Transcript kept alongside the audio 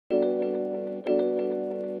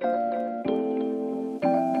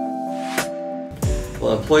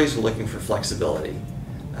employees are looking for flexibility.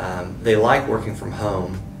 They like working from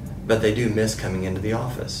home, but they do miss coming into the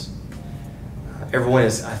office. Everyone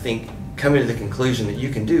is, I think, coming to the conclusion that you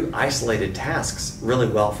can do isolated tasks really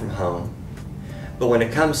well from home, but when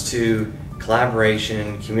it comes to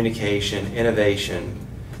collaboration, communication, innovation,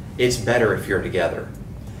 it's better if you're together.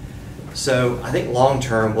 So I think long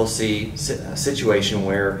term we'll see a situation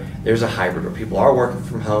where there's a hybrid where people are working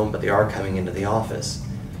from home but they are coming into the office.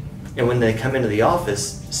 And when they come into the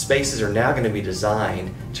office, spaces are now going to be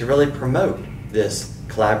designed to really promote this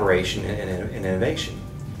collaboration and innovation.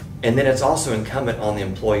 And then it's also incumbent on the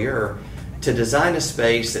employer to design a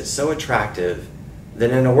space that's so attractive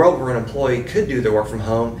that in a world where an employee could do their work from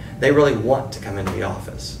home, they really want to come into the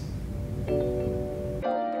office.